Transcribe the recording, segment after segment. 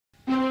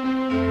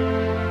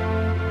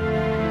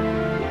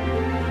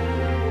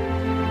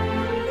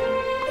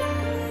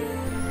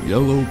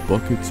Yellow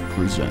Buckets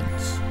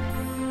presents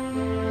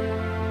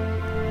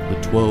the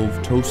 12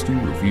 Toasty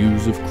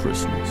Reviews of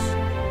Christmas.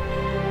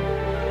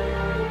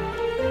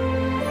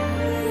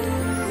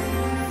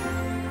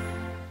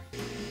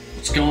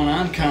 What's going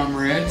on,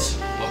 comrades?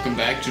 Welcome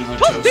back to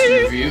another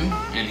Toasty review,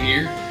 and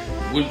here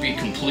wouldn't be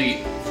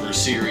complete for a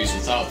series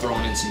without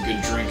throwing in some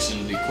good drinks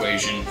into the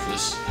equation for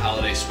this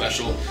holiday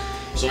special.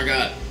 So I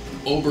got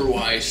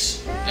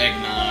Oberweis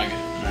Eggnog,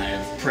 and I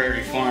have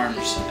Prairie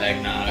Farms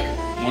Eggnog,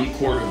 1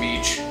 quart of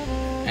each,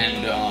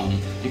 and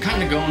I'm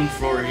kind of going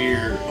for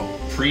here a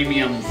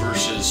premium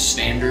versus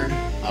standard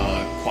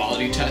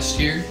quality test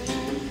here.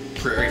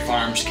 Prairie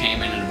Farms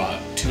came in at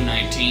about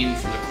 $2.19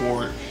 for the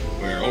quart,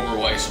 where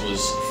Oberweis was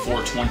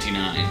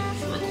 $4.29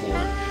 for a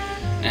quart.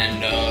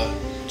 And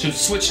to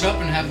switch it up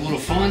and have a little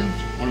fun,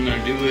 what I'm going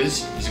to do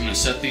is I'm going to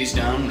set these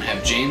down and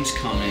have James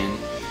come in,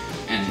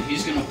 and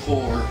he's going to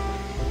pour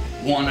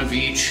one of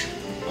each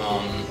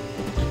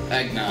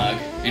eggnog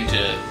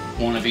into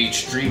one of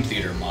each Dream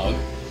Theater mug,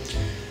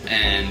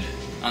 and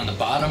on the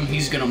bottom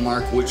he's going to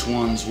mark which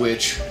one's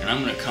which, and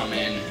I'm going to come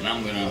in and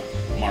I'm going to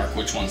mark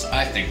which ones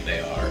I think they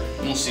are,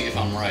 and we'll see if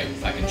I'm right,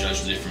 if I can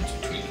judge the difference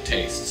between the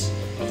tastes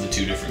of the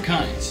two different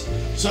kinds.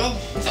 So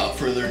without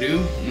further ado,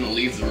 I'm going to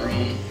leave the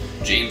room.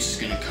 James is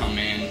going to come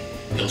in,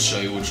 he'll show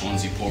you which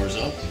ones he pours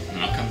up, and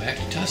I'll come back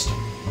to test them.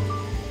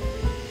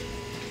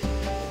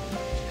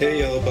 Hey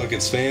Yellow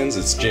Buckets fans,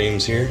 it's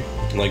James here.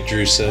 Like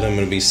Drew said, I'm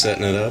going to be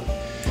setting it up.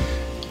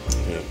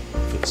 I'm going to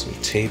put some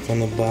tape on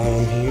the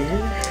bottom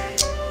here.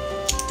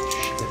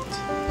 Shit.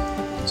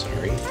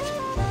 Sorry.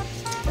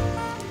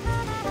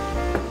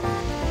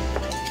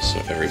 So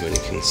everybody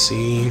can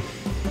see.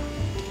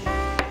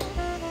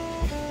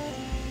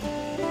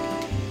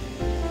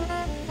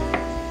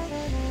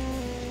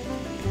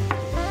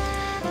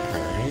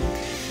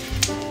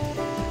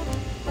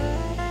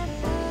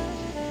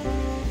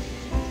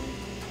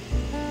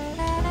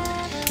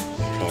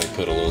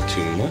 Put a little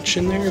too much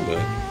in there,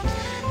 but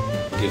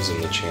gives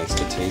them the chance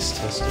to taste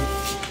test it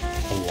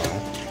a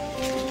lot.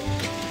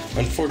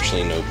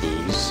 Unfortunately, no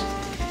booze,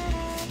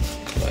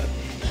 but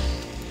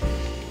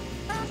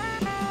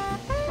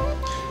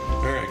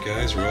alright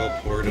guys, we're all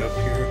poured up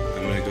here.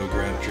 I'm gonna go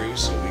grab Drew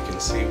so we can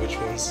see which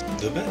one's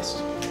the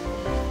best.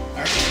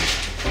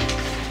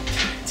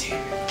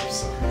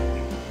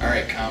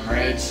 Alright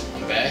comrades,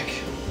 I'm back.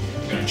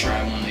 I'm gonna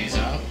try one of these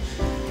out.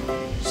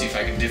 See if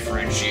I can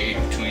differentiate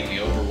between the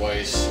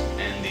Oberweis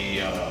and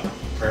the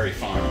Prairie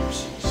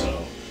Farms.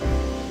 So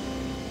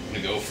I'm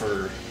gonna go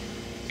for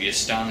the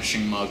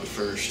astonishing mug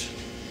first.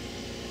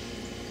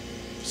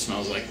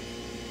 Smells like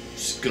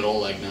just good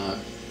old eggnog.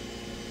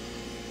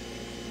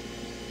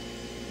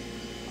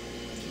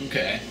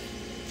 Okay,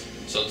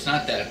 so it's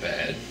not that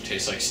bad.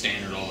 Tastes like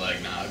standard old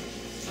eggnog.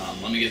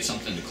 Let me get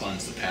something to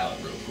cleanse the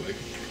palate real quick.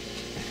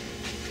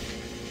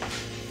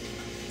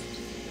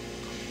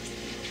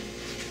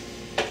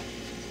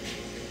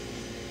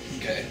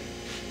 Okay,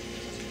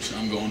 so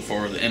I'm going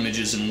for the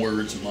Images and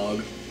Words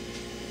mug.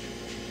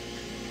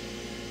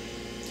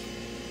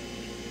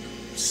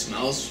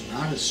 Smells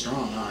not as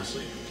strong,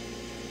 honestly.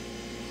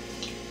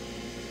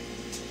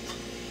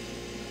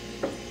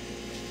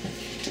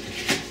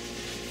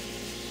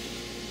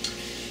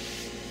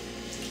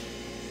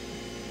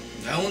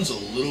 That one's a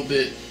little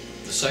bit,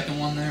 the second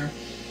one there,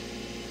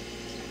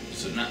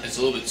 it's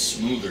a little bit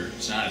smoother.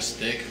 It's not as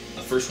thick.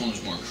 The first one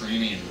was more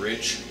creamy and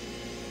rich.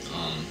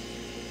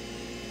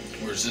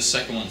 Whereas this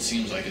second one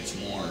seems like it's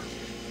more,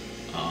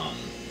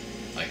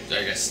 like,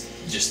 I guess,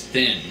 just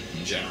thin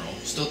in general.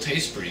 Still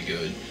tastes pretty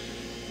good,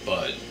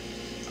 but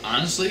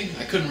honestly,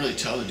 I couldn't really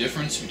tell the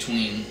difference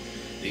between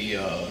the,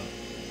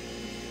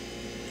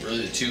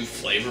 really the two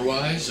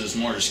flavor-wise. It was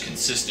more just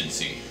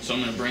consistency. So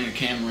I'm going to bring the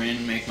camera in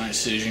and make my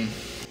decision.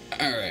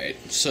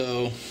 Alright,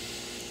 so,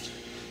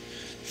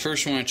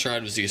 first one I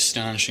tried was the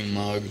Astonishing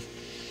Mug.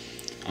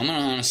 I'm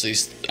going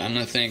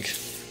to think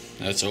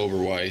that's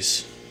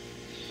Oberweis.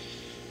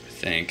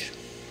 Think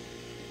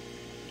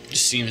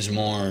just seems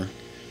more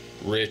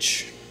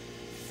rich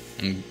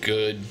and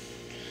good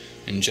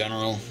in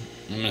general.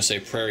 I'm gonna say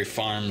Prairie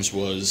Farms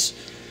was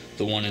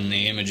the one in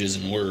the Images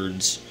and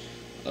Words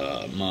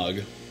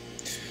mug,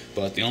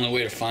 but the only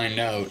way to find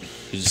out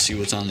is to see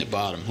what's on the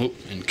bottom. Oop,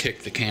 and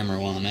kick the camera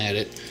while I'm at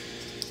it.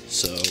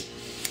 So,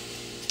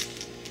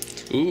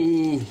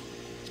 ooh,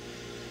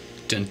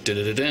 dun, dun,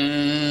 dun, dun,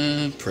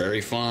 dun,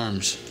 Prairie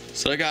Farms.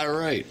 So I got it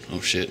right.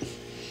 Oh shit.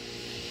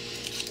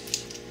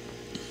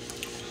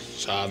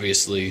 So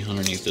obviously,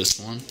 underneath this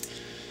one,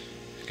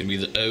 it's going to be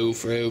the O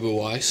for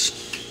Oberweis.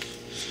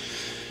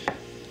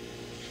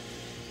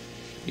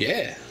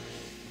 Yeah.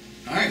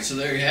 Alright, so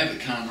there you have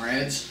it,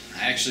 comrades.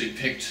 I actually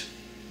picked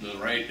the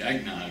right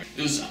eggnog.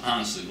 It was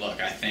honestly luck,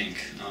 I think.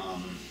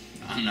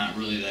 I'm not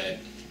really that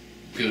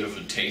good of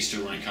a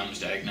taster when it comes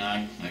to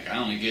eggnog. Like, I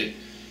only get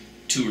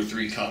 2 or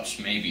 3 cups,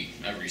 maybe,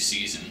 every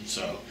season.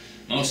 So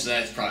most of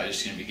that's probably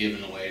just going to be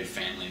given away to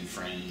family and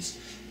friends.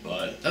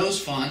 But that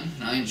was fun,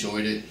 and I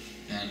enjoyed it.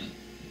 And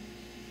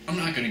I'm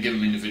not going to give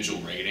them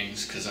individual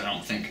ratings because I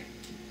don't think,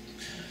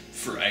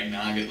 for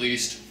eggnog at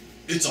least,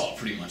 it's all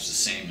pretty much the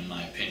same in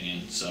my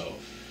opinion. So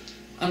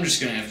I'm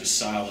just gonna have to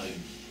solid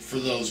for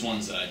those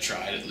ones that I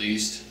tried at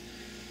least.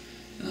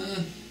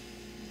 I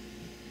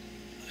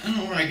don't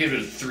know where I give it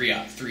a 3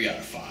 out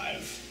of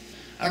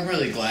 5. I'm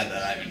really glad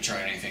that I haven't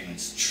tried anything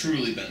that's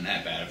truly been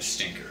that bad of a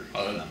stinker,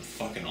 other than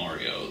fucking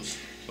Oreos,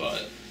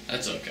 but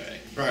that's okay.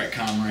 Alright,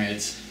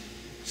 comrades,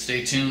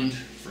 stay tuned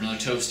for another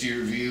Toasty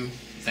review.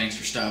 Thanks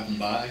for stopping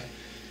by.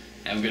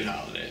 Have a good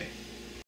holiday.